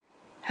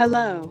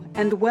Hello,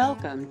 and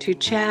welcome to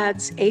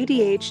Chad's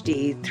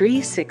ADHD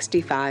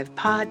 365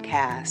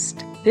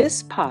 podcast.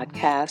 This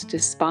podcast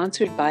is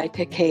sponsored by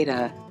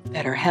Takeda,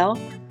 Better Health,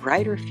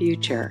 Brighter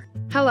Future.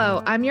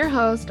 Hello, I'm your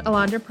host,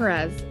 Alondra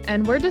Perez,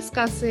 and we're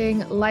discussing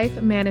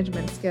life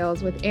management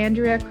skills with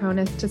Andrea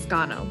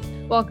Cronus-Toscano.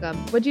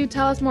 Welcome. Would you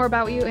tell us more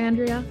about you,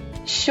 Andrea?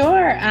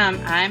 Sure.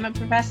 I'm a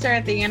professor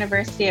at the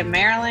University of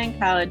Maryland,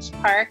 College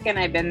Park, and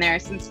I've been there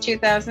since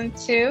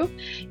 2002,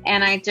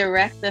 and I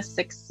direct the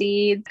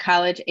Succeed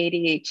College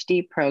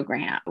ADHD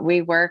program.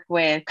 We work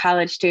with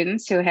college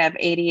students who have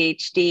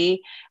ADHD,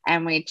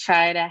 and we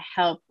try to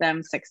help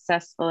them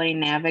successfully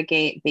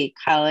navigate the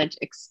college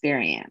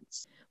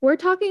experience. We're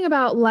talking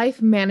about life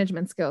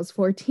management skills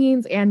for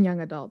teens and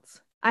young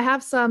adults. I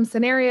have some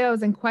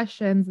scenarios and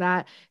questions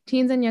that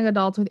teens and young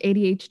adults with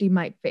ADHD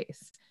might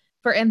face.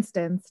 For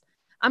instance,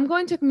 I'm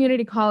going to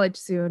community college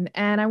soon,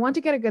 and I want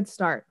to get a good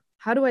start.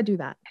 How do I do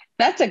that?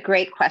 That's a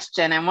great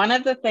question. And one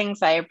of the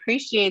things I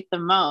appreciate the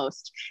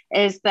most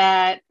is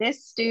that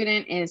this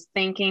student is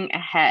thinking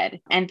ahead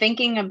and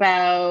thinking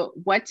about,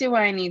 what do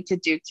I need to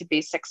do to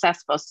be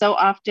successful? So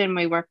often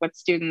we work with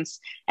students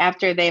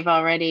after they've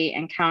already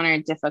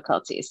encountered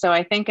difficulties. So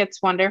I think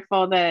it's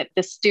wonderful that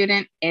the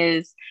student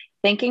is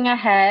thinking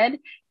ahead.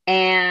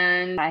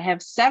 And I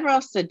have several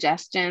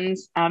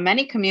suggestions.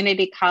 Many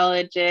community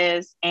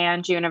colleges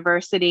and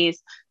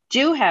universities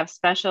do have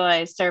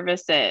specialized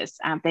services.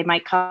 They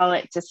might call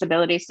it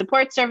disability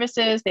support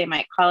services. They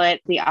might call it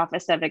the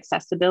Office of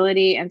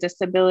Accessibility and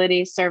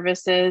Disability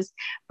Services,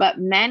 but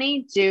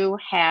many do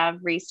have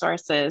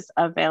resources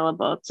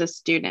available to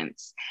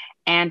students.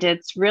 And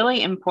it's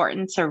really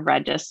important to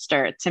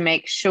register to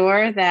make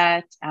sure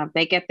that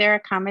they get their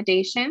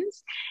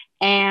accommodations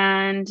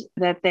and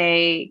that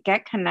they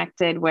get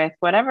connected with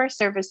whatever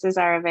services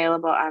are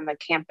available on the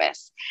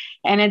campus.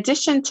 In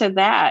addition to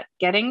that,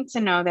 getting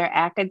to know their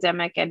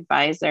academic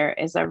advisor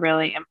is a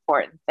really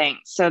important thing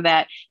so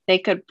that they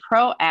could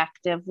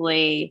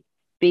proactively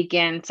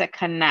begin to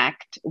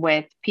connect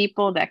with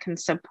people that can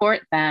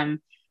support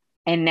them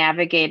in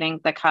navigating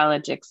the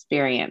college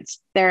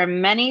experience. There are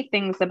many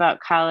things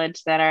about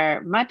college that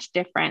are much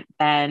different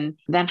than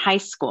high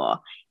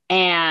school.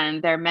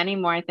 And there are many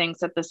more things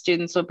that the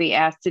students will be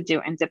asked to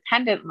do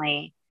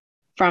independently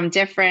from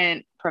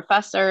different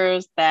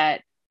professors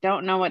that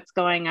don't know what's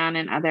going on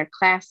in other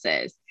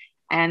classes.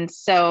 And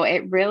so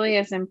it really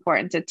is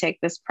important to take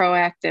this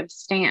proactive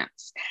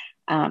stance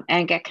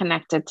and get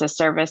connected to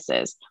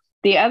services.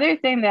 The other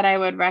thing that I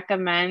would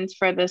recommend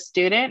for the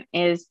student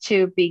is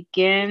to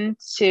begin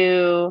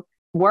to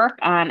work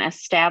on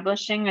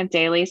establishing a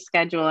daily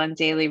schedule and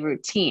daily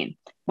routine.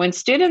 When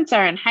students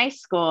are in high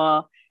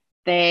school,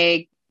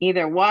 they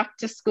either walk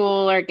to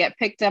school or get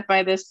picked up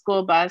by the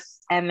school bus,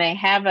 and they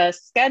have a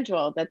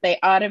schedule that they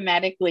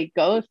automatically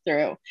go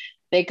through.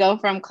 They go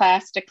from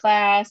class to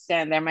class,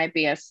 and there might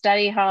be a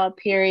study hall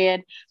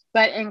period.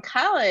 But in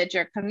college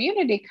or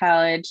community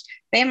college,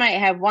 they might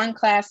have one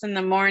class in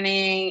the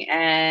morning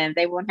and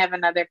they won't have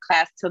another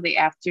class till the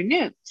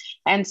afternoon.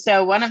 And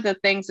so one of the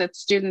things that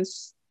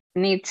students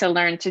need to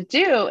learn to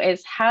do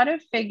is how to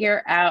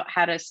figure out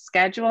how to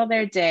schedule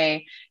their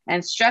day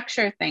and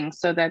structure things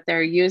so that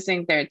they're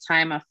using their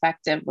time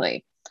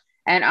effectively.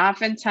 And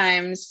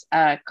oftentimes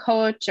a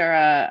coach or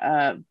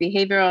a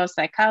behavioral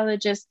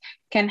psychologist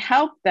can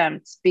help them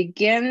to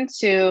begin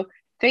to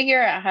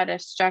figure out how to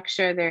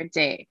structure their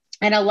day.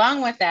 And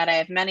along with that, I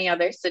have many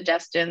other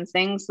suggestions,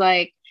 things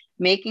like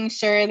making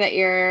sure that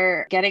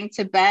you're getting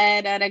to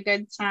bed at a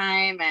good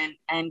time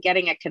and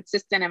getting a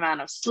consistent amount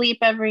of sleep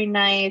every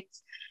night,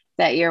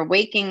 that you're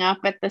waking up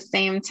at the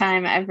same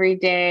time every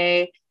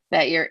day,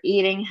 that you're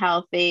eating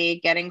healthy,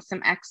 getting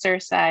some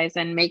exercise,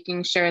 and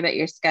making sure that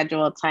you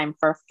schedule time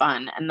for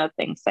fun and the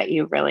things that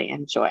you really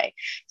enjoy.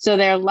 So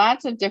there are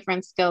lots of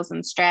different skills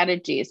and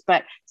strategies,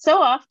 but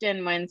so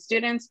often when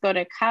students go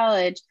to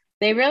college,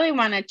 they really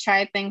want to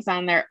try things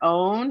on their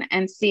own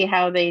and see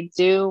how they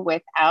do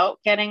without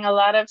getting a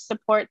lot of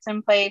supports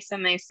in place.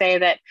 And they say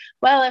that,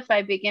 well, if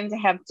I begin to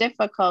have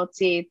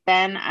difficulty,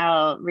 then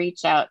I'll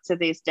reach out to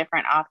these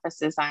different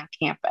offices on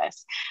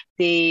campus.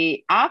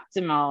 The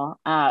optimal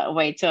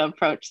way to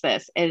approach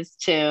this is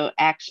to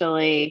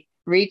actually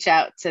reach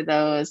out to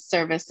those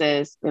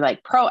services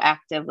like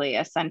proactively,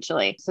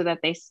 essentially, so that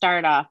they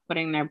start off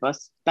putting their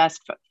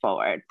best foot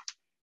forward.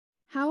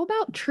 How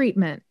about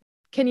treatment?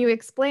 Can you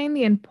explain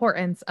the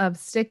importance of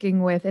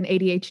sticking with an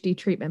ADHD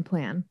treatment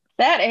plan?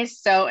 That is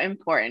so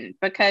important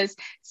because,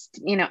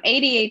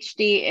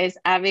 ADHD is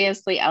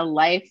obviously a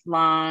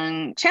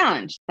lifelong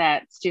challenge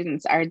that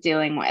students are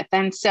dealing with.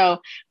 And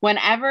so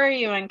whenever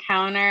you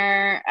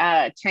encounter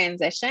a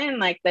transition,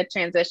 like the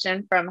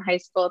transition from high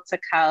school to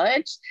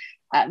college,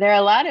 there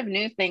are a lot of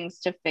new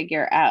things to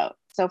figure out.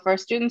 So for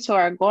students who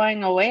are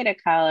going away to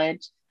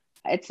college,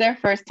 it's their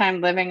first time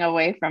living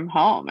away from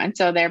home. And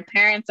so their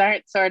parents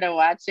aren't sort of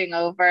watching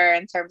over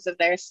in terms of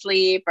their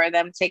sleep or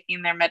them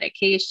taking their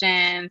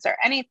medications or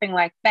anything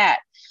like that.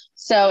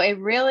 So it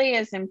really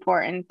is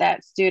important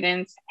that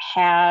students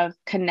have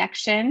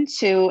connection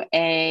to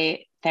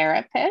a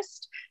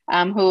therapist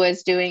who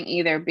is doing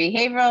either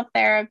behavioral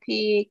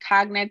therapy,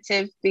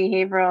 cognitive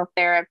behavioral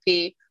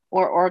therapy,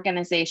 or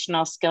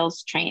organizational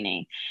skills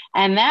training.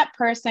 And that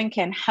person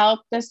can help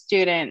the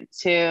student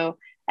to,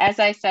 as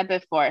I said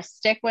before,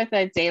 stick with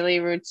a daily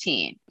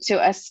routine,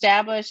 to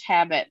establish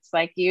habits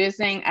like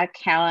using a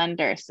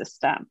calendar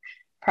system,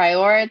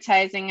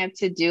 prioritizing a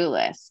to-do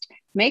list,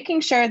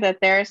 making sure that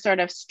they're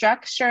sort of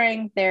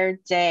structuring their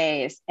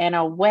days in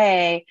a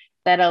way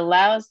that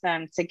allows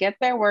them to get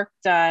their work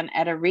done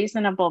at a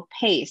reasonable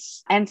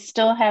pace and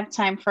still have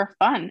time for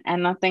fun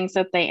and the things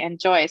that they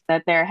enjoy, so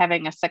that they're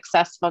having a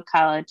successful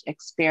college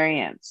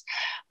experience.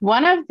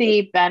 One of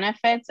the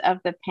benefits of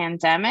the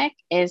pandemic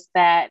is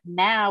that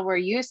now we're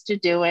used to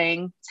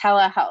doing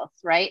telehealth,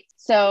 right?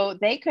 So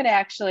they could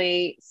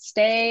actually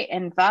stay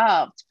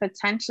involved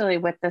potentially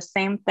with the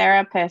same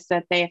therapist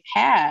that they've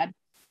had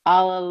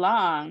all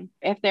along.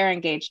 If they're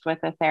engaged with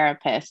a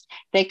therapist,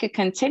 they could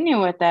continue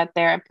with that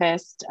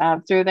therapist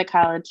through the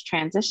college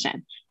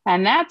transition.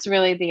 And that's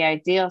really the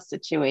ideal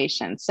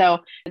situation.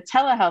 So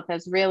telehealth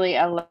has really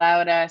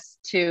allowed us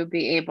to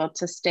be able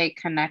to stay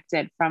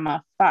connected from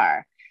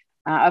afar.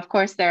 Of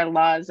course, there are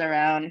laws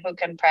around who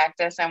can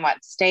practice in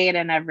what state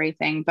and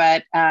everything,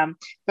 but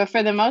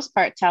for the most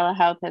part,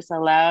 telehealth has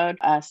allowed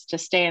us to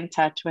stay in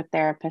touch with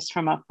therapists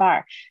from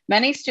afar.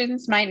 Many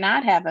students might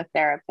not have a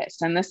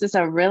therapist, and this is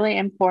a really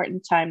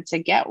important time to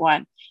get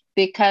one,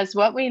 because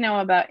what we know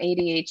about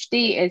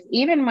ADHD is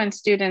even when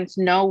students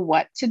know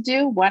what to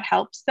do, what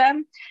helps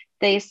them,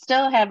 they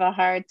still have a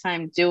hard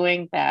time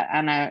doing that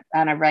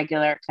on a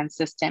regular,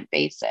 consistent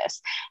basis.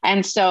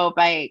 And so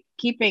by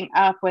keeping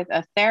up with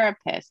a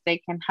therapist, they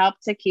can help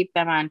to keep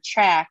them on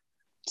track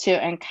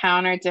to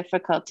encounter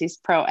difficulties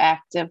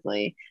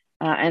proactively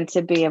and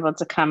to be able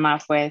to come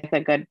up with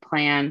a good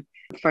plan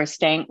for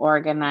staying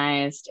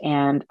organized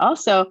and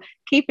also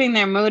keeping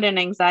their mood and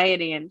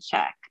anxiety in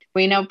check.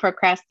 We know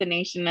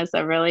procrastination is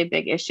a really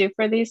big issue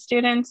for these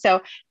students.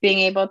 So being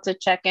able to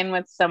check in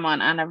with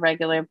someone on a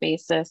regular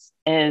basis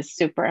is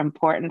super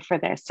important for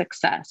their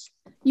success.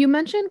 You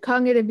mentioned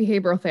cognitive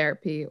behavioral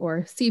therapy,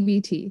 or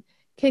CBT.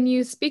 Can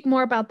you speak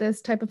more about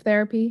this type of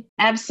therapy?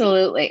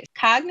 Absolutely.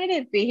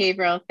 Cognitive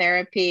behavioral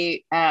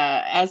therapy,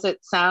 as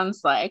it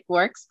sounds like,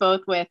 works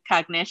both with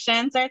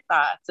cognitions or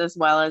thoughts as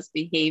well as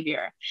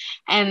behavior.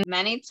 And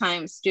many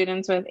times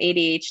students with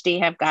ADHD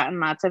have gotten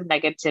lots of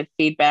negative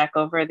feedback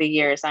over the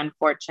years,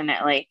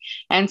 unfortunately.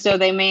 And so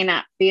they may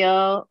not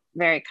feel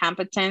very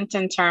competent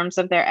in terms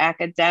of their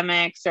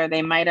academics, or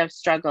they might have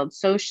struggled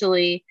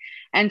socially.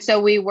 And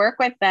so we work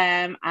with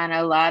them on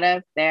a lot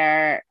of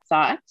their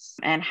thoughts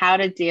and how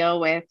to deal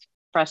with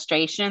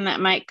frustration that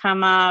might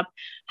come up,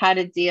 how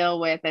to deal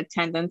with a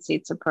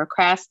tendency to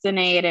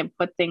procrastinate and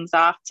put things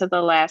off to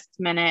the last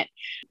minute.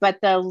 But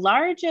the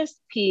largest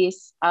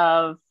piece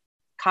of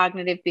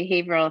cognitive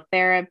behavioral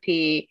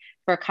therapy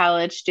for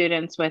college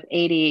students with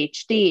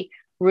ADHD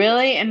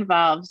really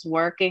involves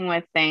working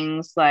with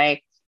things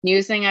like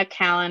using a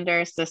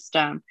calendar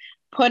system,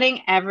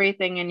 putting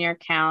everything in your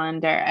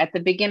calendar at the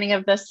beginning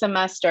of the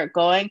semester,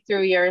 going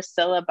through your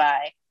syllabi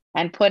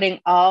and putting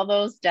all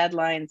those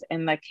deadlines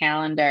in the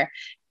calendar,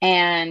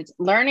 and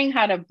learning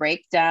how to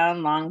break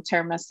down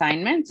long-term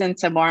assignments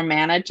into more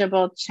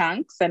manageable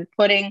chunks and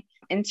putting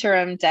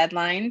interim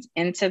deadlines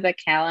into the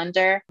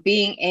calendar,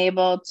 being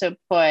able to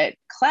put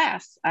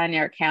class on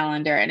your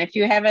calendar. And if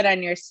you have it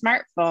on your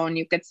smartphone,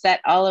 you could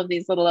set all of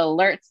these little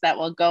alerts that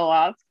will go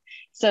off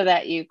so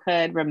that you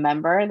could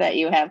remember that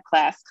you have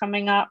class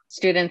coming up.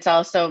 Students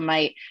also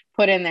might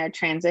put in their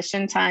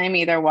transition time,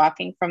 either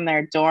walking from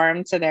their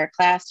dorm to their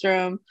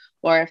classroom,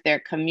 or if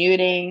they're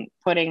commuting,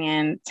 putting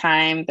in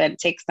time that it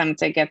takes them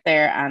to get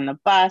there on the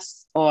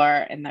bus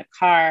or in the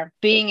car.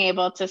 Being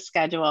able to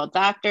schedule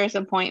doctor's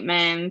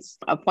appointments,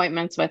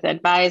 appointments with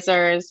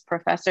advisors,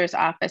 professors'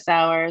 office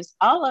hours,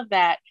 all of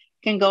that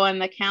can go in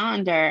the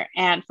calendar.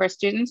 And for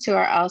students who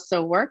are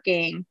also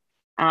working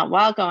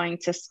while going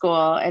to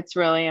school, it's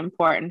really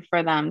important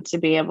for them to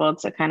be able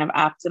to kind of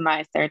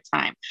optimize their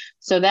time.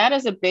 So that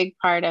is a big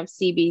part of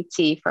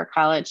CBT for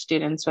college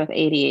students with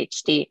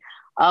ADHD.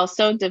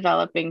 Also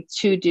developing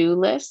to-do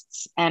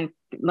lists and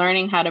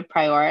learning how to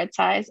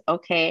prioritize.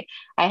 Okay,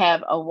 I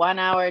have a 1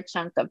 hour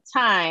chunk of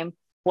time.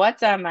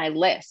 What's on my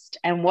list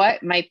and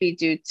what might be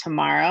due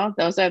tomorrow?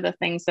 Those are the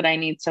things that I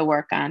need to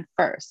work on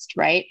first,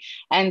 right?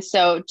 And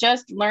so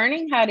just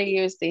learning how to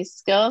use these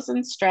skills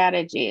and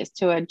strategies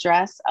to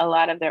address a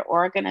lot of their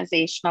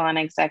organizational and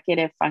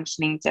executive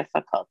functioning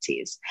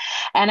difficulties.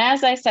 And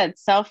as I said,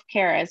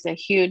 self-care is a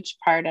huge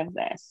part of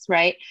this,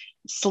 right?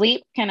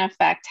 Sleep can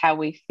affect how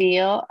we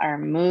feel, our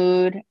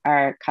mood,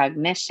 our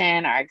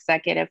cognition, our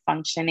executive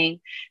functioning,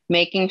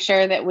 making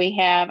sure that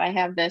I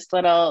have this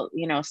little,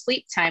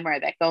 sleep timer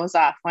that goes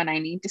off when I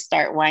need to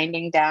start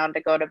winding down to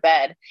go to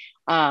bed,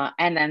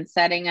 and then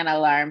setting an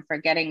alarm for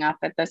getting up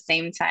at the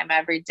same time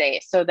every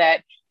day so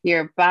that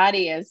your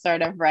body is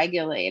sort of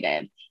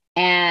regulated.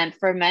 And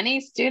for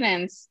many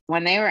students,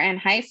 when they were in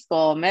high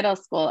school, middle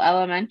school,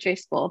 elementary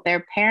school,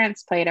 their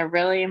parents played a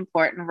really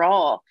important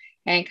role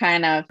and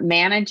kind of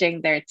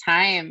managing their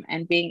time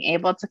and being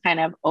able to kind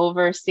of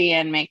oversee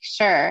and make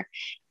sure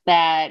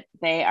that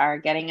they are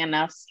getting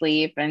enough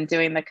sleep and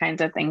doing the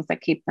kinds of things that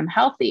keep them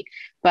healthy.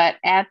 But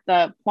at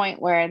the point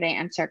where they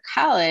enter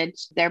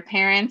college, their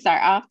parents are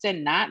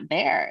often not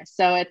there.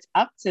 So it's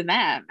up to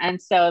them.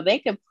 And so they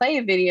could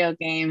play video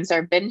games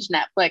or binge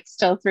Netflix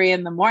till 3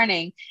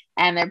 a.m,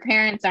 and their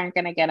parents aren't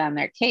going to get on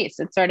their case.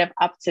 It's sort of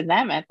up to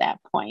them at that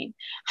point,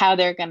 how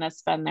they're going to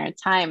spend their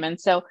time. And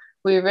so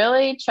we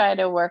really try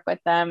to work with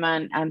them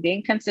on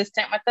being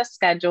consistent with the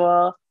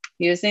schedule,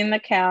 using the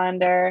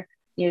calendar,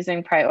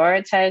 using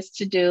prioritized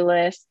to-do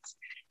lists,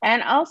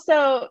 and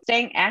also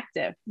staying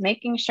active,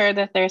 making sure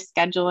that they're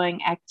scheduling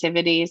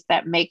activities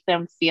that make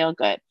them feel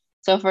good.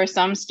 So for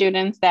some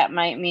students, that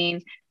might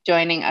mean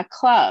joining a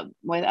club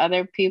with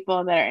other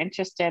people that are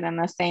interested in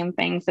the same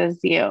things as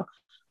you,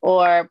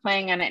 or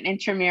playing on an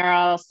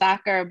intramural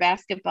soccer or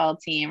basketball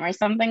team or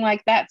something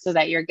like that, so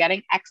that you're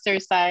getting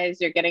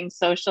exercise, you're getting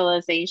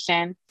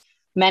socialization.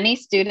 Many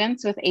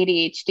students with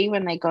ADHD,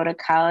 when they go to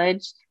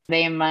college,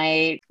 they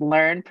might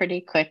learn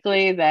pretty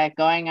quickly that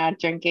going out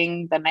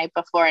drinking the night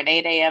before an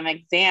 8 a.m.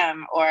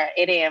 exam or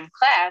 8 a.m.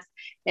 class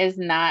is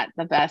not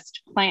the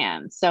best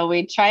plan. So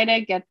we try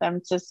to get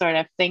them to sort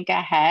of think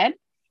ahead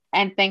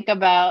and think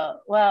about,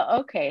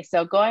 well, okay,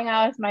 so going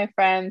out with my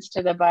friends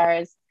to the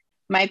bars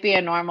might be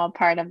a normal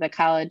part of the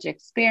college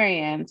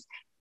experience.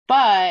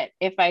 But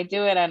if I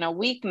do it on a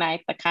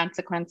weeknight, the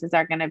consequences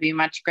are going to be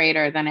much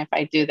greater than if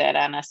I do that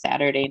on a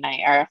Saturday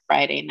night or a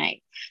Friday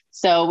night.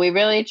 So we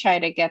really try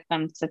to get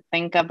them to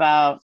think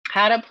about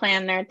how to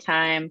plan their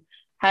time,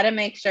 how to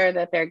make sure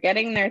that they're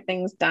getting their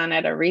things done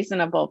at a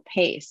reasonable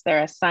pace,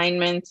 their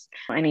assignments,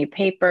 any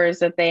papers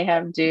that they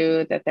have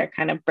due, that they're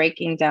kind of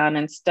breaking down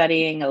and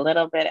studying a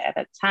little bit at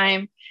a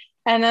time,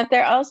 and that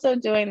they're also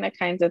doing the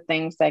kinds of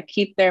things that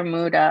keep their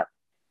mood up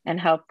and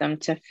help them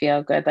to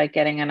feel good, like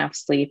getting enough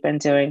sleep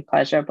and doing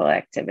pleasurable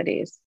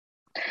activities.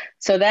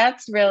 So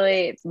that's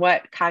really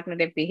what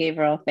cognitive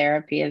behavioral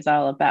therapy is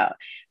all about.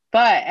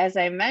 But as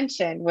I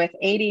mentioned, with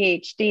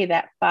ADHD,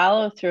 that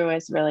follow through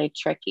is really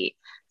tricky.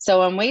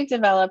 So when we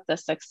developed the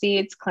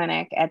Succeeds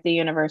Clinic at the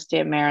University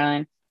of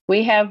Maryland,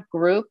 we have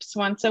groups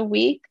once a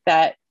week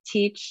that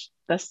teach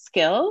the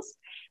skills.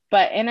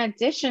 But in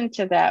addition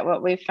to that,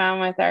 what we found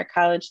with our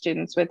college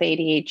students with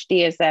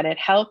ADHD is that it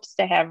helps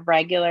to have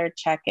regular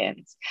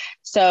check-ins.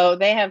 So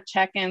they have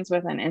check-ins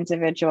with an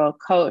individual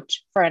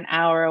coach for an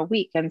hour a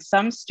week. And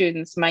some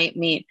students might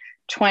meet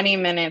 20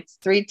 minutes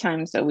 3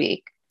 times a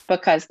week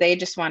because they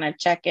just want to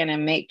check in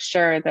and make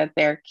sure that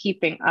they're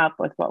keeping up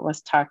with what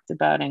was talked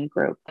about in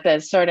group.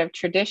 The sort of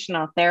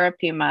traditional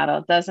therapy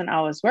model doesn't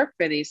always work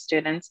for these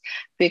students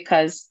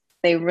because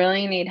they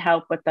really need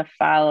help with the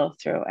follow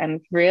through and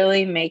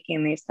really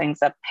making these things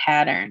a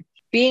pattern.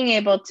 Being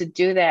able to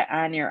do that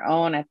on your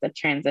own at the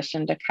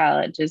transition to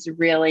college is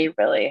really,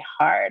 really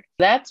hard.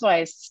 That's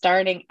why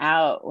starting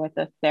out with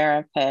a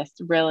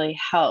therapist really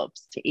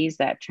helps to ease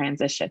that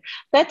transition.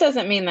 That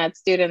doesn't mean that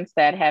students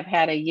that have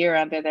had a year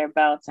under their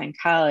belts in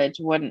college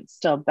wouldn't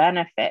still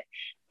benefit,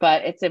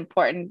 but it's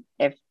important,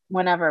 if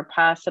whenever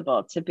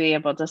possible, to be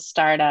able to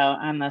start out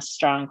on the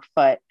strong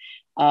foot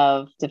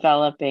of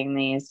developing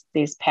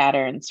these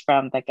patterns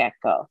from the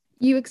get-go.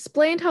 You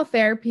explained how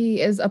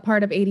therapy is a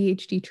part of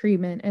ADHD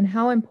treatment and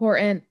how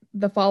important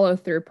the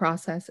follow-through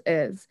process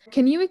is.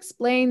 Can you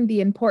explain the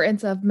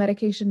importance of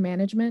medication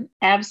management?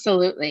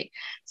 Absolutely.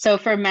 So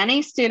for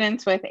many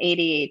students with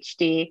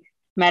ADHD,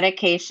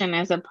 medication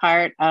is a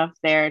part of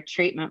their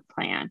treatment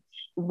plan.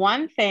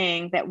 One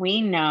thing that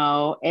we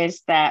know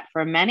is that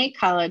for many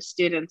college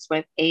students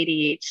with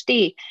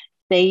ADHD,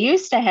 they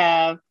used to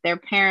have their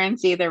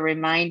parents either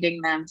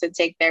reminding them to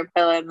take their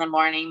pill in the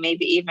morning,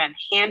 maybe even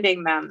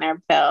handing them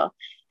their pill.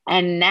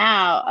 And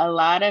now a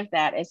lot of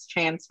that is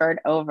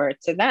transferred over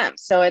to them.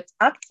 So it's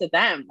up to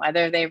them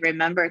whether they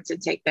remember to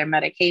take their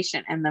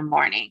medication in the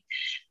morning.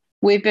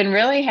 We've been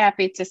really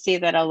happy to see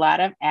that a lot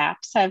of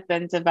apps have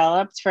been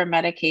developed for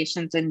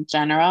medications in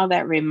general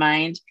that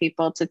remind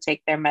people to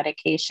take their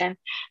medication.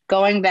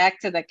 Going back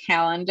to the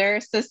calendar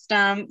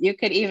system, you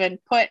could even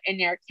put in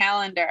your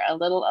calendar a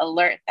little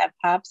alert that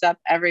pops up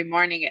every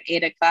morning at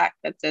 8 o'clock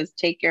that says,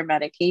 take your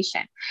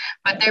medication.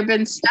 But there have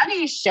been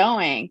studies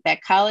showing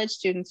that college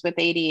students with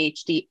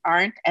ADHD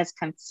aren't as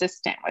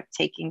consistent with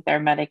taking their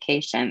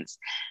medications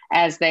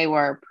as they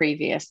were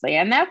previously.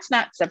 And that's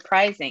not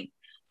surprising.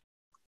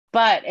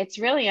 But it's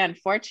really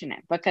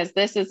unfortunate because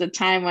this is a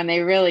time when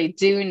they really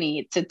do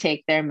need to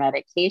take their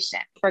medication.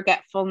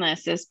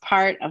 Forgetfulness is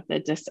part of the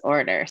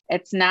disorder.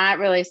 It's not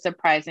really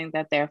surprising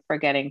that they're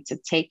forgetting to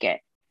take it.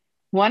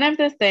 One of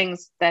the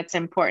things that's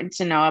important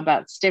to know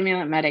about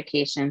stimulant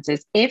medications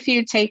is if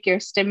you take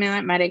your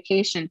stimulant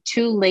medication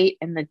too late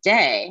in the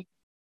day,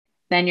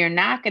 then you're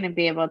not going to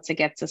be able to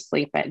get to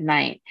sleep at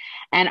night.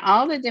 And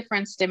all the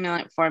different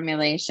stimulant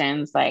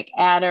formulations like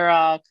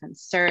Adderall,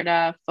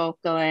 Concerta,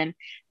 Focalin,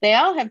 they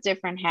all have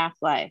different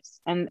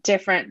half-lives and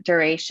different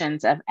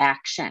durations of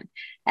action.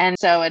 And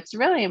so it's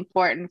really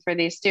important for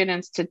these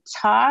students to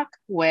talk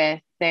with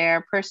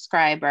their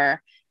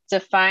prescriber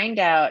to find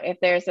out if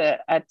there's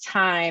a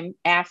time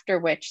after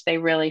which they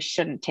really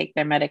shouldn't take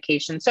their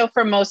medication. So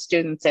for most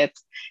students,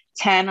 it's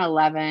 10,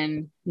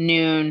 11,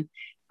 noon.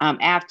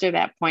 After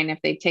that point, if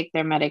they take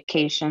their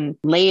medication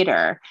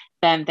later,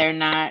 then they're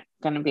not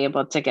going to be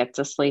able to get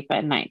to sleep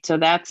at night. So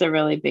that's a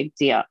really big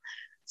deal.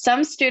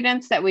 Some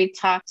students that we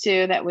talk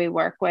to, that we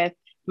work with,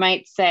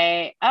 might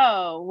say,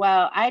 oh,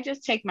 well, I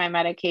just take my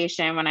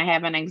medication when I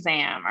have an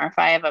exam or if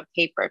I have a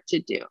paper to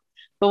do.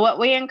 But what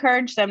we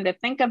encourage them to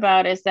think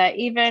about is that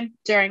even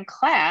during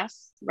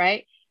class,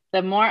 right,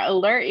 the more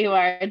alert you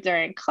are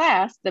during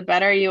class, the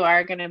better you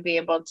are going to be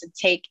able to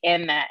take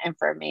in that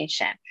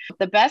information.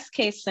 The best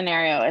case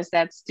scenario is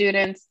that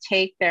students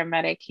take their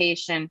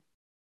medication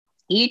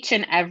each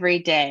and every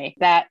day.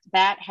 That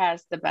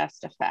has the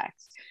best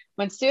effects.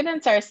 When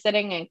students are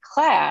sitting in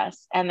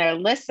class and they're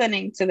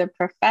listening to the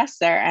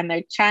professor and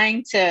they're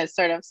trying to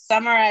sort of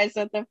summarize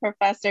what the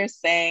professor's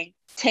saying,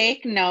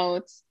 take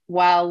notes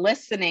while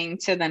listening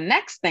to the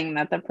next thing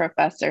that the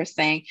professor is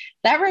saying,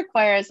 that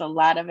requires a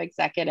lot of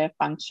executive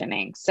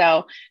functioning.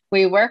 So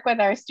we work with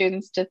our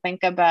students to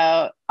think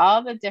about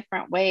all the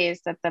different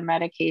ways that the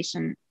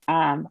medication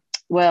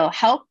will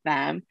help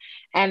them.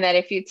 And that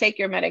if you take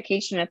your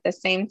medication at the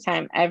same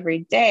time every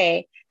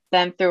day,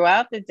 then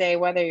throughout the day,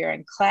 whether you're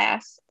in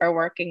class or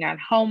working on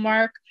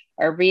homework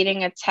or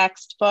reading a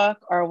textbook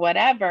or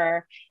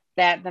whatever,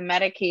 that the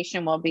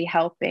medication will be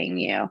helping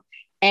you.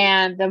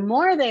 And the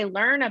more they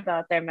learn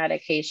about their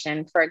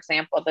medication, for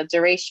example, the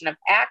duration of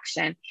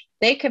action,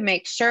 they can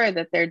make sure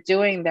that they're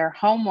doing their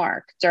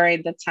homework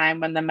during the time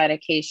when the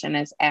medication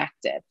is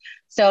active.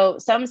 So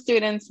some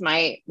students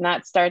might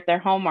not start their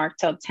homework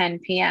till 10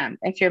 p.m.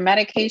 If your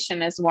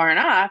medication is worn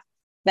off,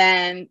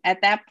 then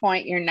at that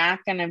point, you're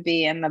not going to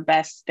be in the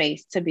best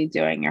space to be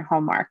doing your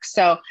homework.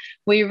 So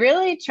we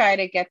really try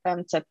to get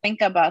them to think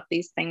about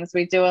these things.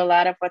 We do a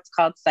lot of what's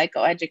called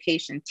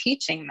psychoeducation,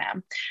 teaching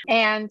them.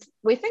 And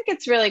we think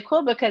it's really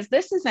cool because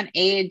this is an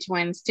age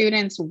when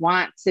students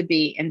want to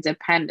be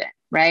independent,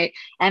 right?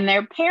 And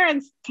their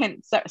parents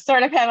can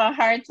sort of have a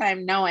hard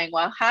time knowing,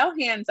 well, how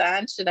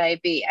hands-on should I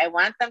be? I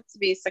want them to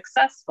be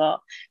successful.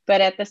 But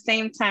at the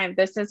same time,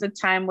 this is a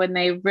time when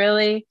they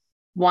really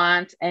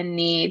want and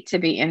need to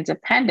be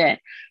independent.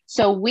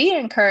 So we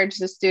encourage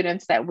the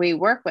students that we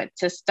work with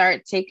to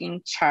start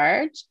taking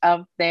charge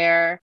of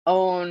their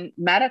own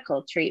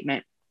medical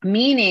treatment,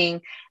 meaning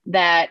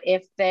that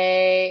if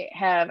they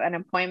have an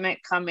appointment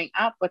coming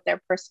up with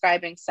their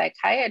prescribing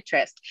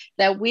psychiatrist,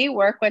 that we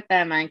work with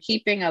them on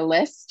keeping a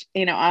list,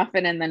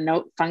 often in the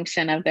note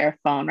function of their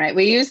phone, right?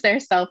 We use their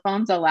cell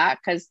phones a lot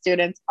because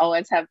students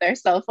always have their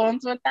cell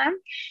phones with them,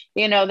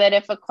 that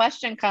if a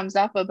question comes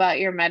up about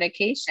your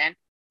medication,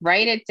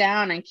 write it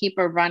down and keep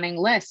a running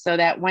list so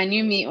that when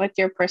you meet with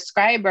your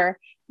prescriber,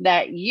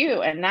 that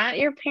you, and not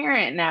your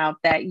parent now,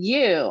 that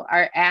you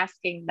are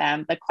asking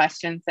them the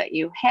questions that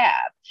you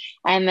have.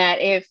 And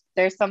that if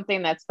there's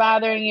something that's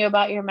bothering you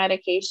about your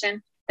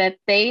medication, that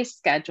they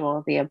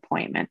schedule the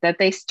appointment, that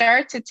they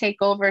start to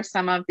take over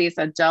some of these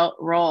adult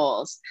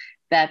roles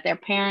that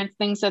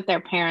things that their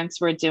parents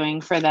were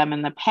doing for them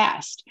in the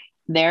past,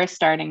 they're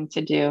starting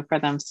to do for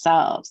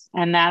themselves.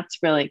 And that's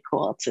really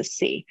cool to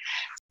see.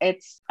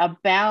 It's a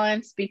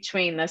balance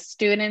between the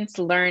students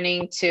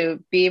learning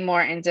to be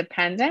more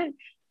independent,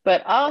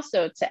 but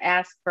also to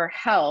ask for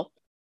help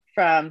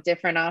from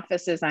different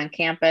offices on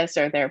campus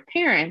or their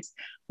parents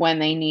when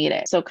they need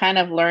it. So kind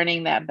of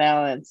learning that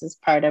balance is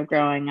part of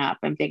growing up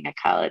and being a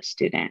college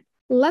student.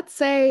 Let's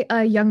say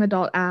a young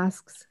adult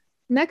asks,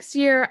 next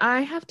year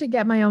I have to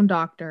get my own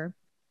doctor.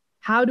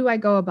 How do I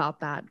go about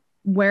that?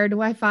 Where do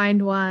I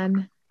find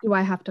one? Do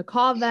I have to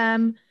call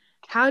them?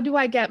 How do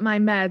I get my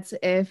meds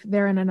if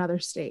they're in another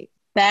state?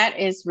 That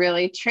is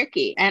really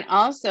tricky. And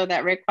also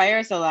that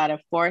requires a lot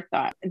of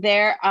forethought.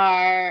 There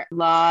are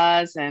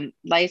laws and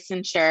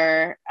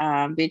licensure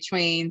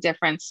between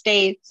different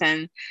states,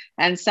 and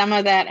some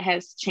of that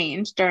has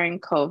changed during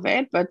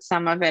COVID, but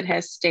some of it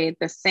has stayed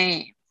the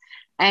same.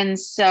 And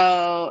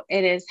so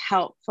it is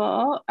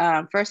helpful,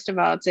 first of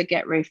all, to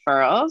get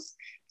referrals.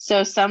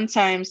 So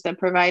sometimes the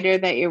provider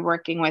that you're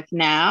working with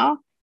now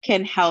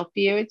can help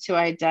you to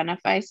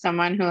identify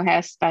someone who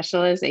has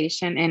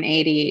specialization in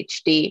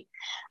ADHD.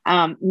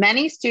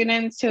 Many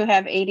students who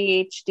have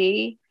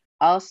ADHD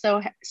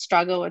also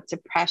struggle with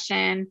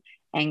depression,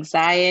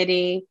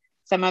 anxiety.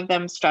 Some of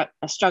them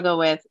struggle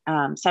with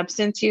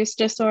substance use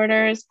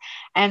disorders.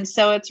 And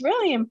so it's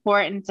really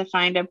important to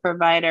find a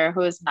provider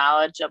who is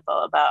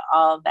knowledgeable about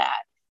all that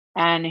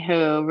and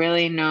who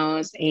really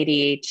knows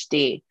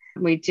ADHD.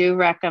 We do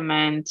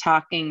recommend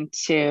talking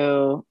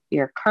to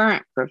your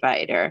current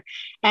provider.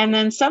 And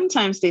then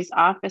sometimes these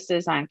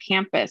offices on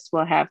campus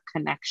will have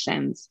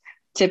connections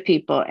to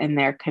people in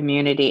their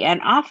community.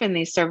 And often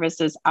these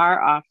services are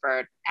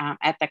offered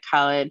at the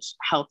college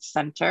health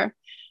center,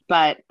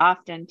 but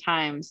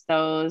oftentimes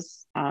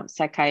those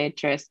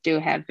psychiatrists do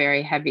have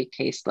very heavy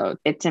caseloads.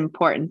 It's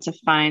important to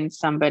find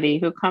somebody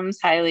who comes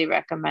highly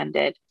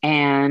recommended,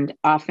 and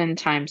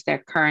oftentimes their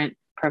current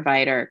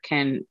provider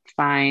can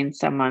find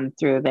someone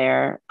through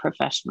their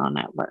professional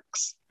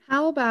networks.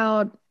 How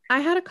about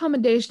I had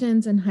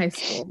accommodations in high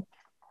school?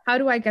 How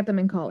do I get them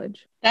in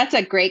college? That's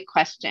a great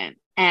question.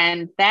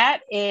 And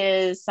that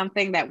is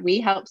something that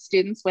we help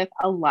students with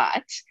a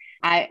lot.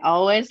 I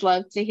always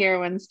love to hear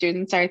when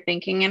students are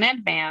thinking in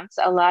advance.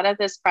 A lot of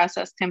this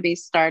process can be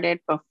started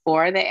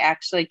before they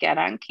actually get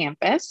on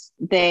campus.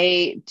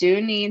 They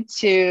do need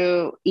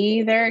to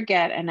either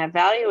get an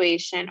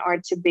evaluation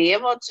or to be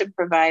able to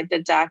provide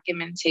the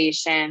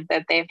documentation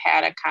that they've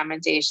had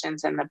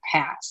accommodations in the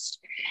past.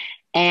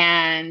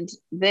 And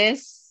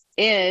this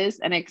is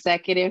an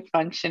executive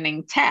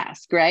functioning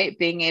task, right?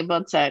 Being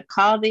able to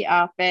call the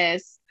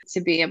office,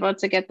 to be able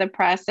to get the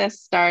process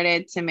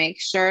started, to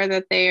make sure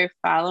that they are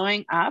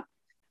following up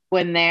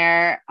when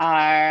there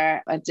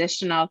are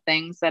additional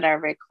things that are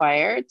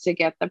required to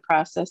get the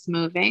process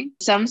moving.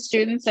 Some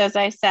students, as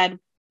I said,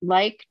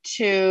 like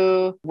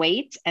to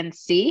wait and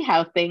see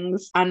how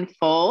things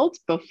unfold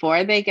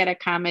before they get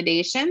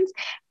accommodations.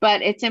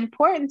 But it's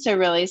important to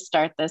really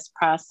start this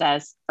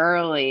process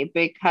early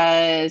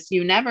because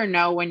you never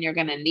know when you're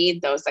going to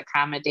need those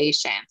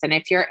accommodations. And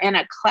if you're in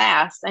a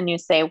class and you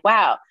say,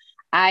 wow,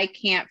 I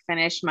can't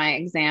finish my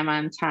exam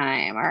on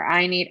time, or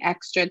I need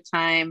extra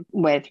time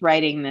with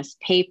writing this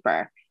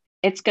paper,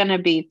 it's going to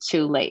be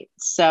too late.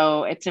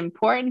 So it's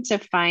important to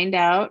find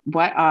out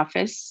what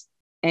office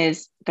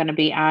is going to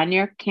be on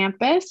your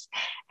campus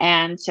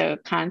and to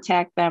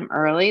contact them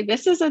early.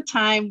 This is a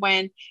time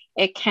when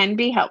it can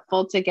be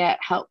helpful to get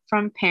help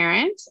from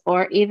parents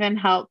or even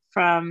help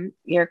from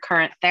your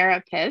current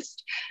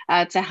therapist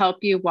to help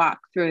you walk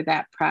through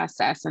that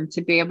process and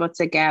to be able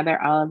to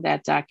gather all of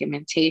that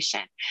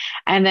documentation.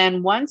 And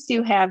then once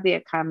you have the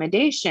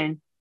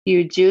accommodation,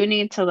 you do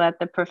need to let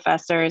the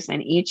professors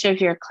in each of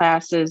your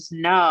classes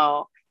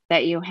know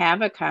that you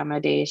have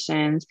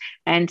accommodations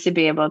and to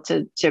be able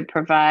to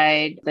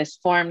provide this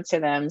form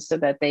to them so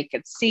that they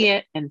could see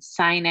it and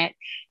sign it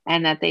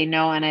and that they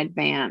know in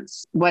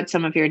advance what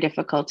some of your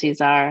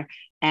difficulties are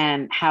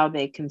and how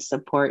they can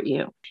support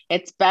you.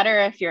 It's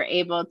better if you're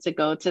able to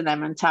go to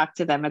them and talk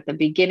to them at the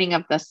beginning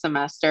of the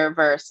semester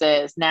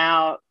versus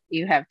now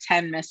you have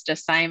 10 missed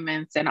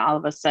assignments and all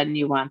of a sudden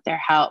you want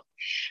their help.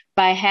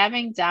 By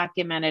having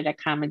documented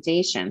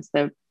accommodations,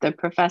 the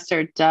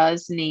professor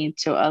does need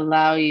to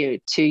allow you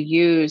to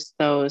use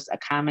those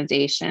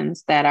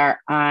accommodations that are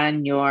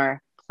on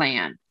your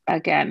plan.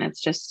 Again,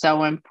 it's just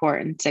so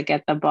important to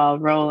get the ball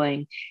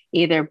rolling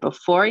either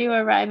before you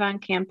arrive on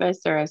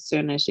campus or as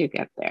soon as you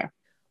get there.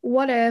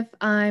 What if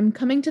I'm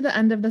coming to the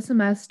end of the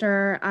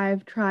semester?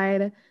 I've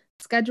tried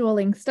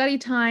scheduling study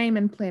time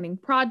and planning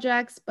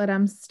projects, but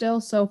I'm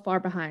still so far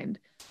behind.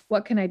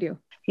 What can I do?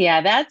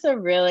 Yeah, that's a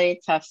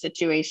really tough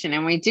situation.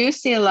 And we do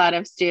see a lot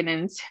of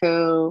students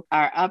who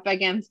are up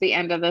against the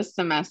end of the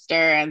semester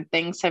and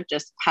things have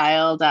just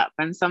piled up.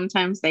 And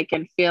sometimes they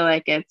can feel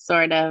like it's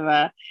sort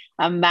of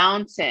a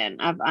mountain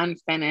of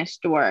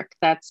unfinished work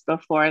that's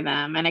before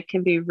them. And it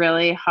can be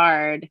really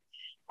hard.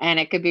 And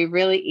it could be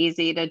really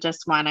easy to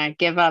just want to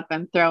give up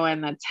and throw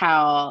in the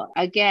towel.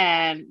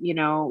 Again,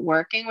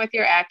 working with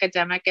your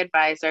academic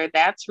advisor,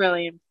 that's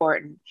really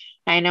important.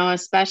 I know,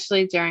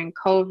 especially during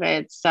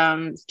COVID,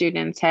 some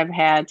students have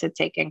had to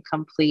take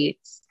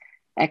incompletes,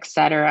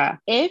 etc.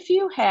 If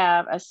you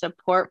have a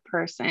support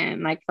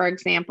person, like for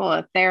example,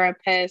 a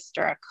therapist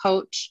or a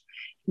coach,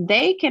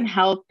 they can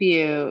help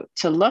you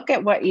to look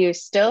at what you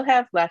still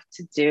have left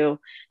to do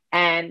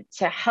and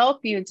to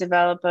help you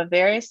develop a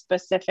very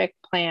specific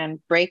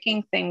plan,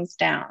 breaking things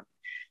down.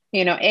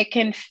 It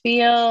can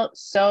feel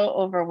so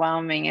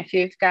overwhelming if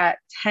you've got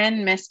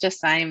 10 missed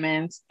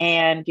assignments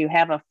and you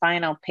have a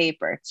final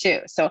paper too.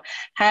 So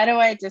how do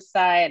I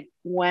decide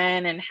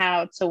when and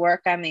how to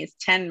work on these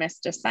 10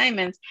 missed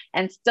assignments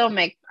and still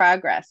make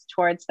progress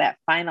towards that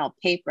final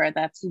paper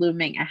that's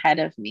looming ahead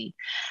of me?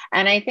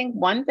 And I think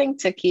one thing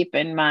to keep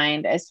in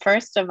mind is,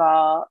 first of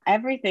all,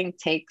 everything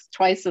takes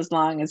twice as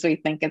long as we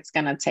think it's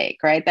going to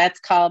take, right?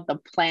 That's called the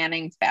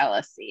planning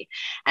fallacy.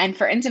 And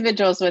for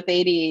individuals with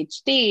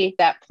ADHD,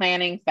 that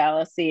planning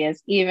fallacy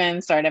is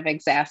even sort of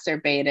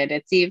exacerbated.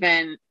 It's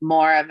even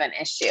more of an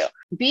issue.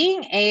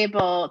 Being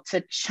able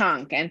to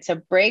chunk and to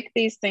break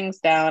these things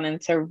down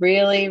into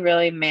really,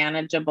 really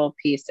manageable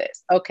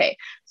pieces. Okay,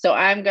 so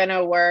I'm going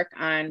to work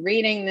on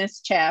reading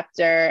this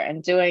chapter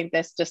and doing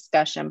this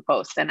discussion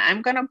post, and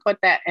I'm going to put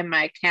that in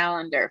my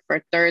calendar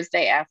for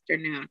Thursday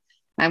afternoon.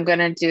 I'm going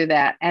to do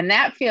that. And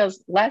that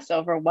feels less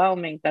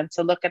overwhelming than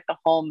to look at the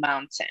whole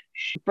mountain.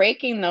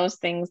 Breaking those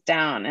things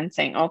down and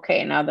saying,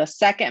 okay, now the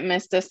second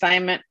missed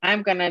assignment,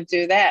 I'm going to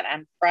do that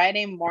on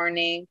Friday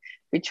morning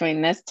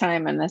between this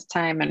time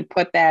and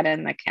put that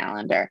in the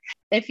calendar.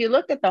 If you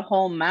look at the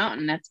whole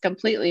mountain, it's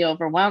completely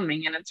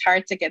overwhelming and it's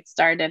hard to get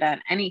started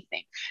on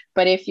anything.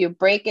 But if you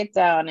break it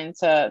down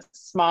into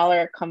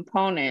smaller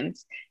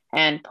components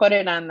and put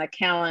it on the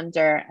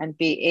calendar and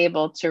be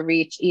able to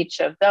reach each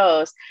of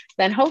those,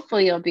 then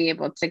hopefully you'll be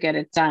able to get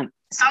it done.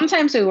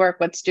 Sometimes we work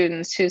with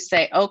students who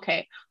say,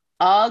 okay,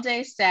 all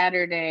day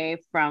Saturday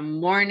from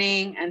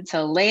morning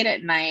until late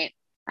at night,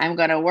 I'm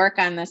going to work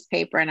on this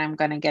paper and I'm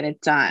going to get it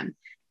done.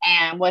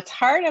 And what's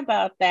hard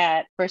about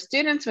that for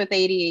students with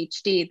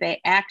ADHD, they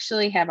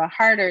actually have a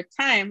harder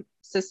time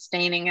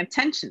sustaining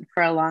attention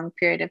for a long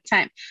period of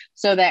time.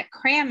 So that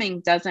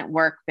cramming doesn't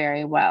work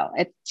very well.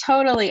 It's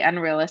totally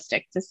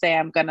unrealistic to say,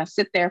 I'm going to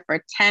sit there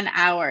for 10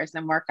 hours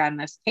and work on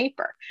this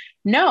paper.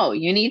 No,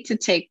 you need to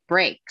take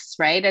breaks,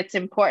 right? It's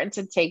important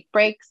to take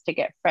breaks to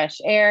get fresh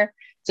air,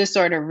 to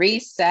sort of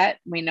reset.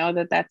 We know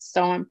that that's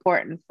so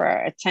important for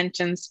our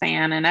attention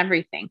span and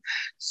everything.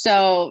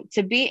 So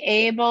to be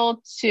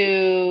able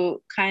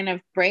to kind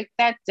of break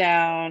that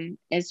down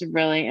is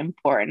really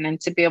important, and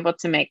to be able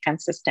to make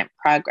consistent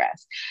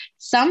progress.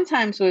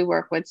 Sometimes we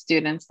work with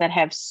students that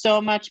have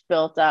so much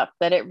built up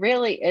that it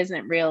really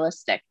isn't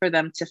realistic for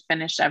them to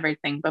finish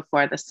everything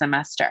before the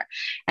semester.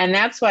 And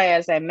that's why,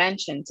 as I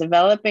mentioned,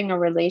 developing a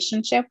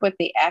relationship with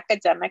the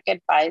academic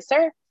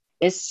advisor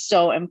is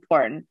so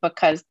important,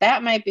 because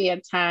that might be a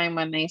time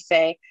when they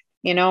say,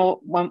 you know,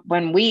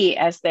 when we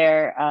as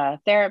their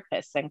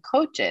therapists and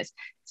coaches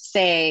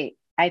say,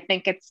 I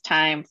think it's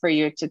time for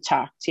you to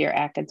talk to your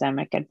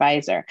academic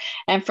advisor.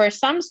 And for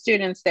some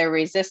students, they're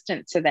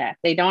resistant to that.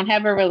 They don't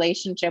have a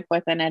relationship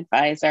with an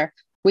advisor.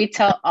 We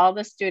tell all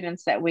the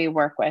students that we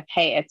work with,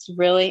 hey, it's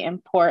really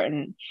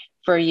important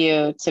for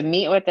you to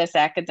meet with this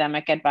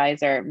academic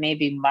advisor,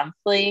 maybe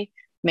monthly,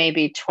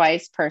 maybe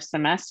twice per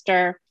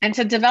semester, and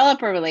to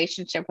develop a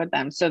relationship with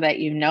them so that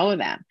you know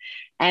them.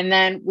 And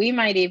then we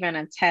might even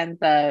attend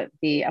the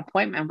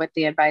appointment with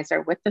the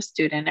advisor with the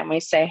student, and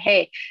we say,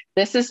 hey,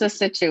 this is a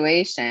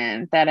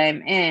situation that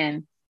I'm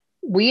in.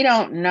 We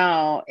don't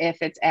know if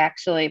it's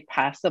actually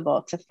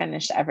possible to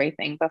finish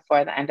everything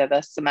before the end of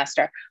the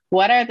semester.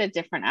 What are the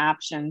different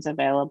options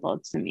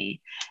available to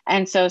me?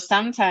 And so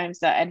sometimes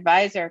the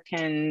advisor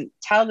can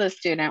tell the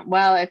student,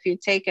 well, if you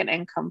take it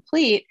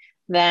incomplete,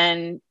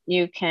 then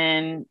you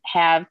can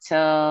have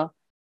till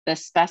the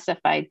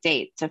specified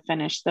date to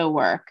finish the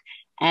work.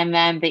 And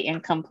then the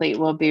incomplete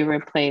will be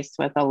replaced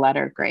with a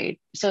letter grade.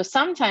 So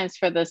sometimes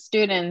for the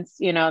students,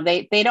 you know,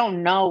 they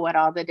don't know what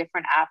all the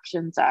different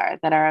options are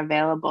that are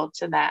available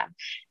to them.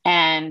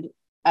 And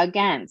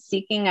again,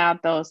 seeking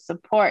out those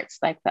supports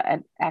like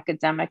the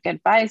academic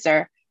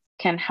advisor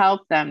can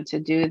help them to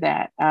do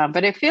that.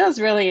 But it feels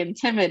really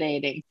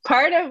intimidating.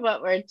 Part of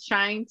what we're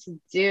trying to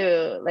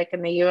do, like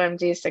in the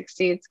UMG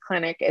Succeeds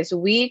Clinic, is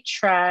we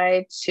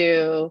try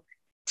to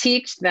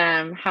teach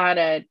them how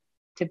to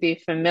be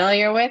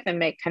familiar with and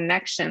make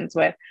connections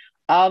with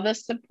all the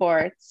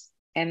supports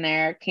in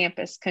their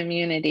campus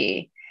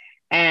community,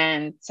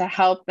 and to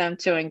help them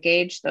to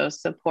engage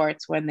those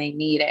supports when they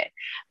need it.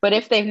 But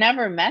if they've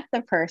never met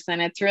the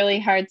person, it's really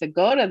hard to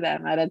go to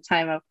them at a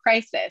time of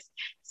crisis.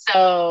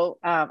 So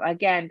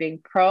again, being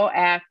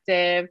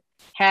proactive,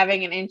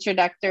 having an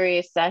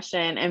introductory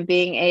session, and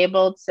being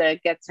able to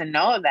get to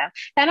know them,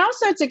 and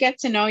also to get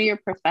to know your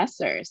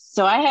professors.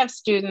 So I have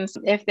students,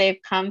 if they've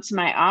come to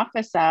my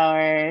office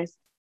hours,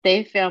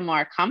 they feel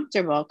more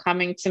comfortable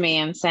coming to me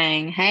and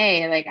saying,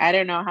 hey, like, I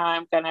don't know how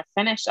I'm going to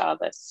finish all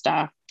this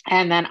stuff.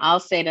 And then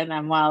I'll say to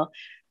them, well,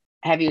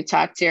 have you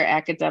talked to your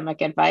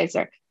academic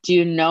advisor? Do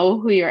you know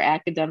who your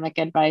academic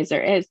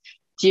advisor is?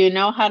 Do you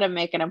know how to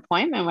make an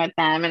appointment with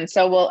them? And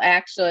so we'll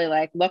actually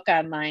like look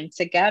online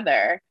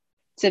together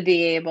to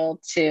be able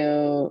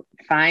to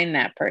find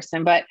that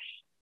person. But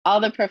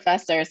all the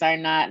professors are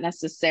not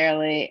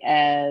necessarily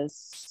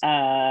as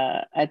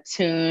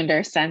attuned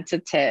or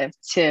sensitive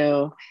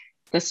to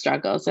the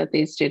struggles that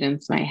these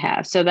students might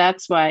have. So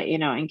that's why, you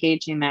know,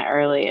 engaging that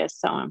early is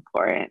so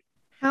important.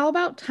 How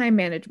about time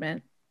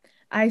management?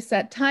 I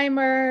set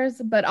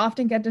timers, but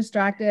often get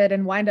distracted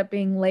and wind up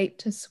being late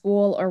to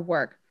school or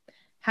work.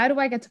 How do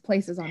I get to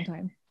places on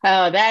time?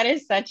 Oh, that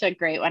is such a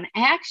great one.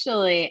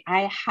 Actually,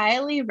 I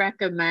highly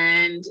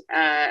recommend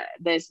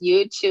this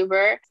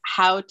YouTuber,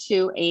 How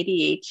to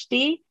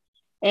ADHD.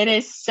 It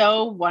is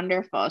so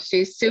wonderful.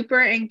 She's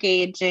super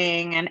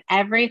engaging, and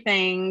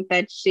everything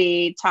that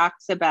she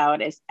talks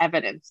about is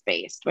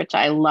evidence-based, which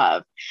I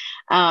love.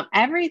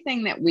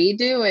 Everything that we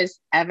do is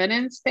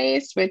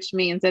evidence-based, which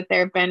means that there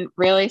have been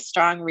really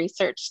strong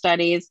research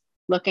studies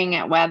looking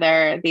at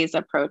whether these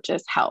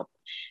approaches help.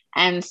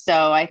 And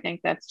so I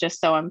think that's just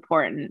so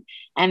important.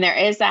 And there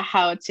is a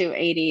How to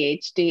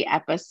ADHD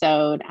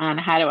episode on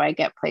how do I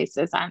get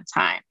places on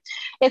time.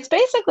 It's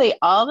basically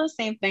all the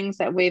same things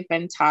that we've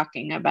been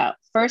talking about.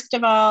 First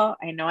of all,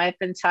 I know I've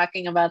been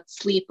talking about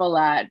sleep a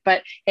lot,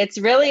 but it's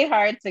really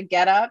hard to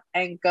get up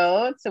and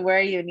go to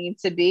where you need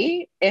to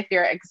be if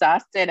you're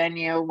exhausted and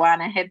you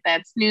want to hit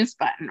that snooze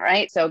button,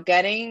 right? So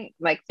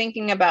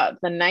thinking about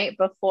the night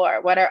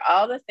before, what are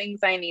all the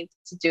things I need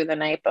to do the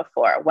night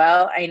before?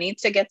 Well, I need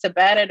to get to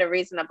bed at a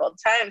reasonable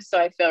time so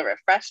I feel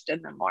refreshed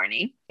in the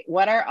morning.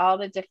 What are all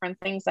the different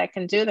things I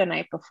can do the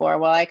night before?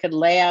 Well, I could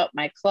lay out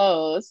my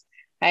clothes.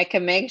 I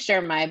can make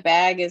sure my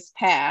bag is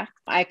packed.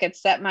 I could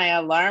set my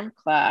alarm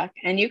clock,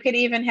 and you could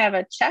even have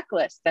a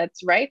checklist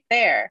that's right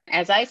there.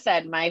 As I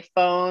said, my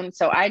phone,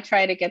 so I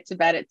try to get to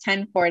bed at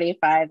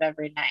 10:45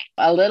 every night.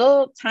 A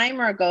little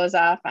timer goes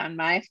off on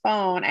my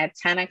phone at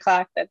 10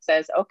 o'clock that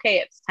says, okay,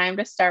 it's time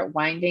to start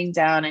winding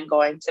down and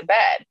going to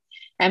bed.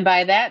 And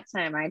by that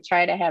time, I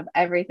try to have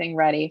everything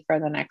ready for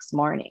the next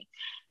morning.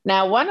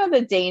 Now, one of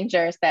the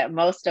dangers that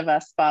most of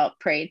us fall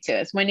prey to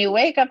is when you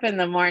wake up in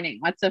the morning,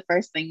 what's the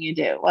first thing you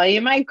do? Well,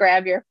 you might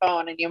grab your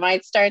phone and you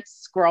might start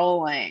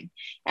scrolling.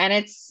 And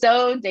it's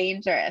so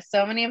dangerous.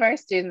 So many of our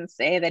students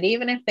say that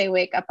even if they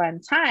wake up on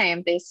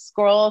time, they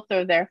scroll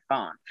through their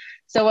phone.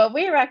 So what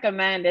we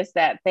recommend is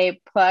that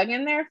they plug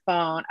in their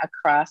phone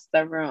across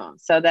the room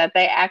so that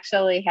they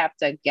actually have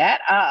to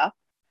get up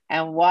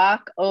and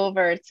walk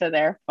over to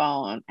their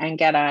phone and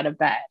get out of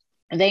bed.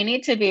 They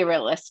need to be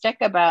realistic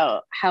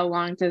about how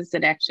long does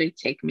it actually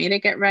take me to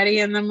get ready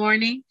in the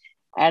morning.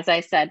 As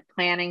I said,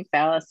 planning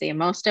fallacy.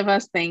 Most of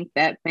us think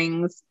that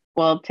things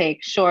will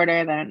take shorter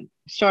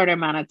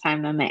amount of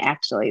time than they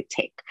actually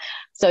take.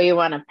 So you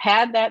want to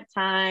pad that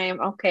time.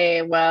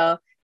 Okay, well,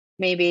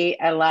 maybe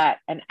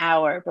an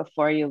hour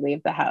before you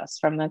leave the house,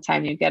 from the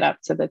time you get up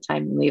to the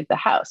time you leave the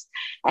house.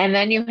 And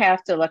then you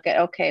have to look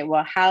at, okay,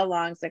 well, how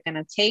long is it going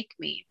to take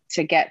me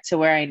to get to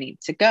where I need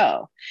to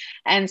go?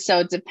 And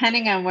so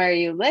depending on where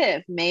you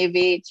live,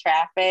 maybe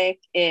traffic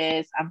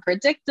is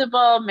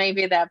unpredictable.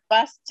 Maybe that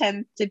bus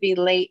tends to be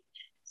late.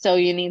 So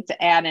you need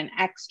to add an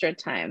extra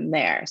time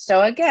there.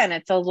 So again,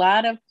 it's a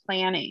lot of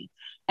planning.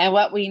 And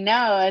what we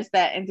know is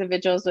that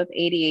individuals with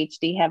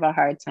ADHD have a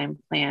hard time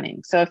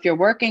planning. So if you're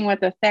working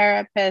with a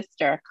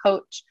therapist or a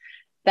coach,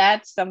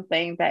 that's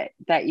something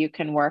that you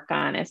can work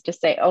on, is to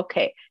say,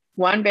 okay,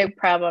 one big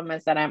problem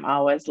is that I'm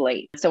always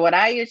late. So what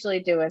I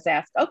usually do is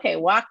ask, okay,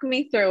 walk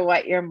me through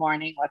what your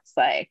morning looks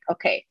like.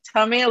 Okay,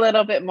 tell me a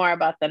little bit more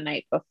about the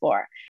night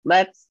before.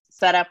 Let's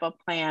set up a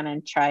plan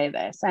and try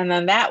this. And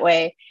then that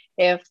way,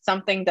 if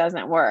something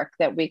doesn't work,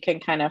 that we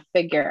can kind of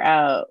figure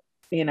out,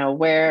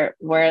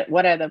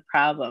 what are the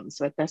problems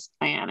with this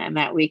plan, and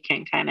that we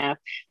can kind of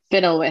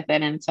fiddle with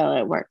it until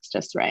it works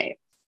just right.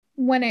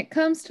 When it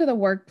comes to the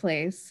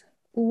workplace,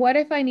 what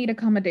if I need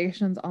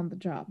accommodations on the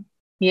job?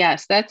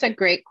 Yes, that's a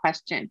great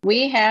question.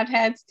 We have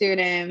had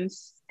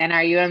students in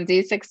our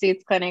UMD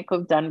Succeeds Clinic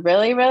who've done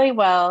really, really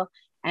well.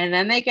 And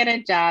then they get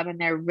a job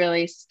and they're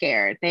really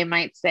scared. They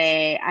might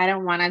say, I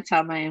don't want to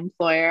tell my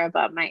employer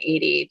about my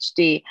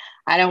ADHD.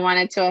 I don't want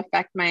it to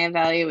affect my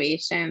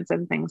evaluations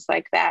and things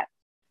like that.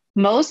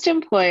 Most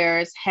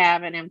employers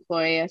have an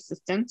employee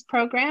assistance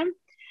program,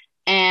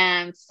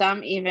 and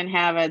some even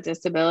have a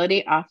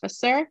disability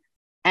officer.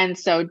 And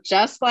so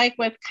just like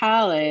with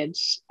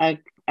college, a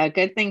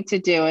good thing to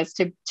do is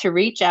to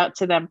reach out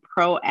to them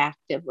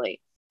proactively.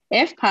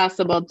 If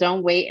possible,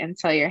 don't wait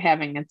until you're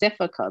having a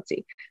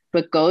difficulty,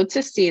 but go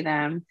to see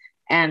them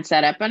and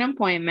set up an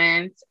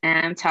appointment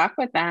and talk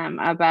with them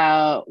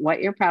about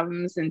what your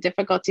problems and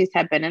difficulties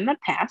have been in the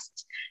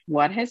past,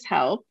 what has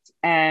helped,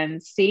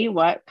 and see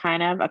what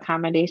kind of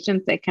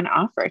accommodations they can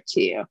offer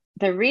to you.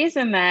 The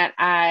reason that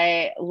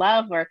I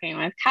love working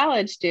with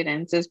college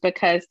students is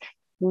because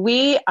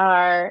we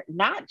are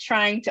not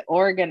trying to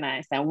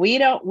organize them. We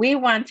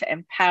want to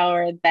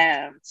empower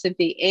them to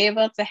be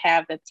able to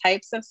have the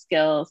types of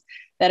skills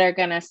that are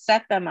going to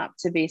set them up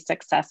to be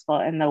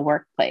successful in the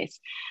workplace.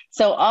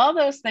 So all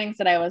those things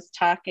that I was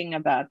talking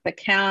about, the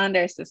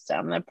calendar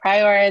system, the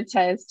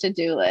prioritized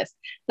to-do list,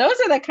 those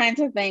are the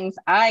kinds of things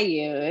I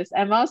use.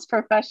 And most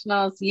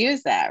professionals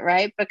use that,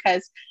 right?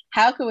 Because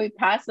how could we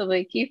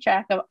possibly keep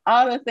track of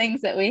all the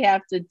things that we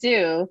have to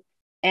do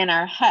in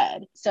our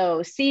head? So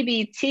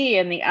CBT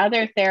and the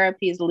other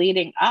therapies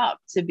leading up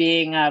to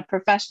being a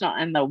professional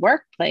in the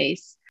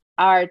workplace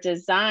are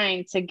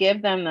designed to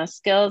give them the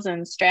skills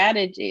and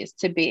strategies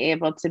to be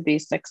able to be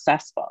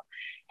successful.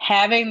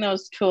 Having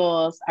those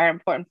tools are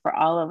important for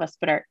all of us,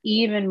 but are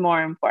even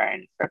more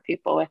important for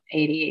people with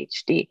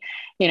ADHD.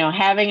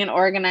 Having an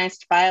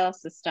organized file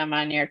system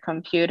on your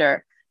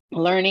computer,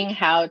 learning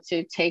how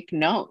to take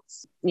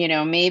notes,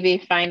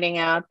 maybe finding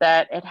out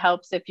that it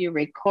helps if you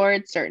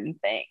record certain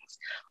things,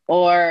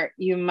 or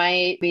you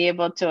might be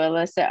able to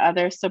elicit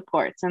other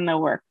supports in the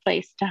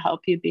workplace to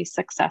help you be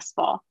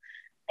successful.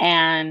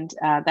 And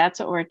that's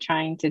what we're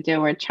trying to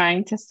do. We're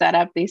trying to set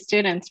up these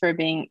students for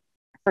being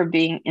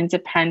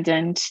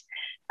independent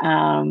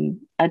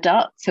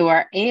adults who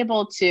are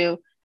able to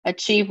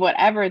achieve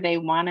whatever they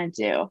want to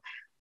do.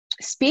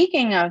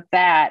 Speaking of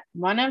that,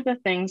 one of the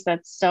things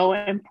that's so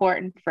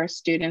important for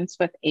students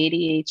with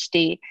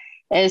ADHD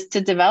is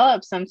to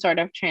develop some sort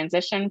of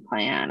transition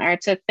plan, or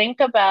to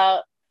think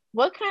about,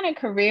 what kind of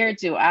career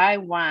do I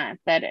want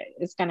that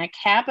is going to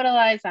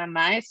capitalize on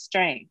my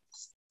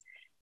strengths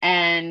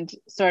and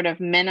sort of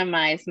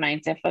minimize my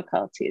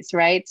difficulties,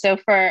 right? So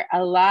for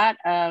a lot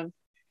of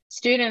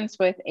students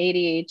with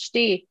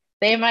ADHD,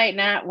 they might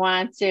not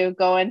want to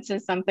go into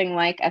something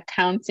like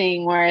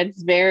accounting, where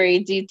it's very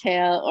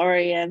detail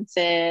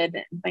oriented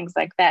and things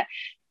like that.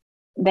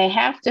 They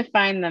have to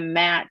find the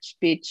match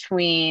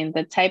between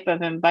the type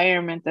of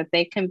environment that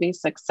they can be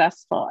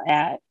successful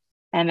at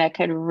and that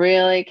could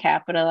really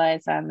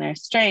capitalize on their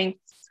strengths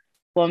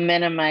while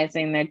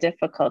minimizing their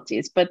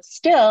difficulties. But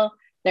still,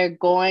 they're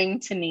going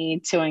to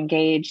need to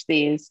engage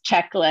these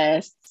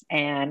checklists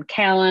and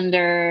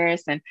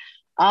calendars and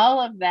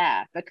all of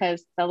that,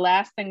 because the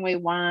last thing we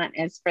want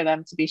is for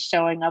them to be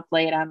showing up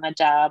late on the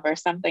job or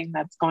something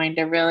that's going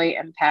to really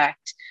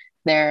impact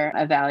their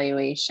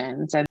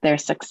evaluations and their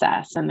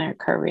success in their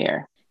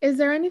career. Is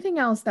there anything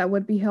else that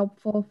would be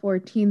helpful for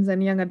teens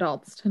and young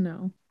adults to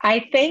know?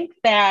 I think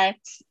that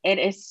it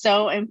is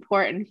so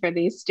important for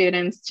these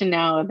students to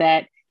know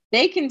that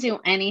they can do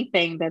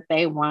anything that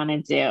they want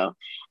to do.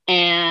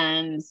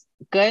 And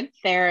good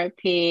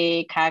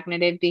therapy,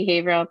 cognitive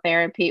behavioral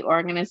therapy,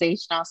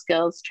 organizational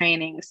skills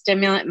training,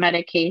 stimulant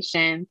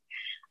medications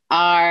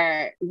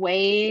are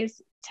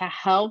ways to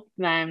help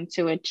them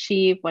to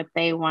achieve what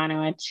they want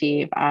to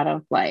achieve out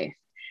of life.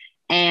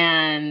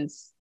 And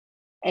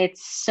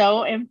it's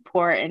so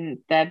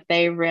important that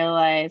they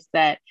realize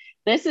that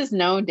this is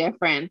no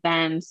different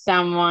than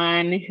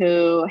someone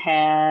who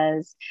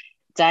has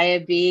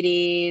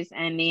diabetes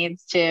and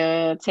needs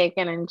to take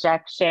an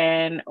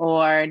injection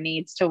or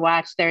needs to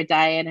watch their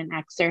diet and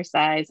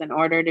exercise in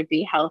order to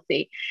be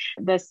healthy.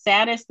 The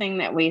saddest thing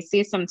that we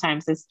see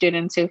sometimes is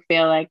students who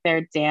feel like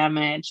they're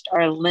damaged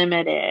or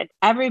limited.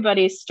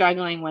 Everybody's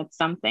struggling with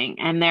something,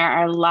 and there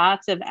are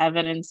lots of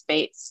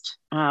evidence-based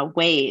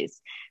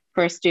ways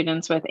for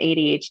students with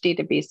ADHD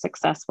to be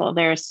successful.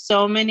 There are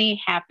so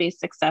many happy,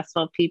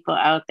 successful people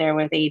out there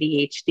with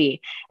ADHD,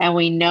 and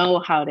we know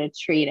how to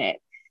treat it.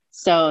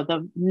 So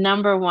the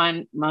number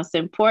one most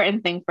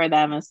important thing for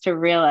them is to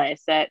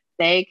realize that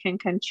they can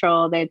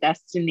control their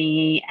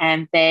destiny,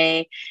 and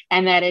that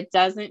it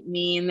doesn't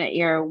mean that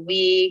you're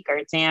weak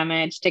or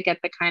damaged to get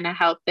the kind of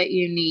help that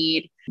you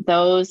need.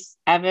 Those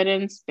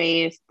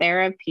evidence-based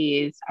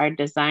therapies are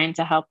designed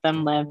to help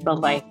them live the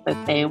life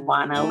that they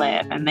want to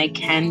live, and they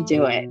can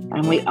do it.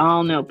 And we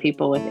all know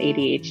people with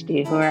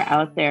ADHD who are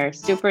out there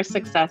super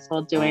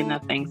successful doing the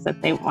things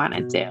that they want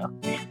to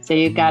do. So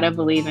you got to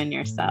believe in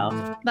yourself.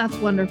 That's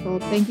wonderful.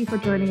 Thank you for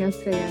joining us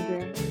today,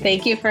 Andrea.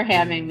 Thank you for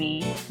having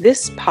me.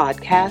 This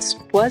podcast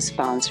was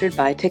sponsored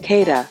by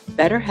Takeda,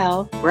 Better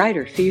Health,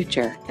 Brighter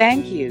Future.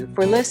 Thank you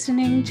for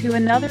listening to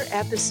another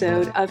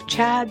episode of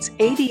Chad's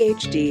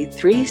ADHD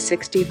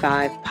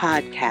 365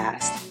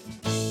 podcast.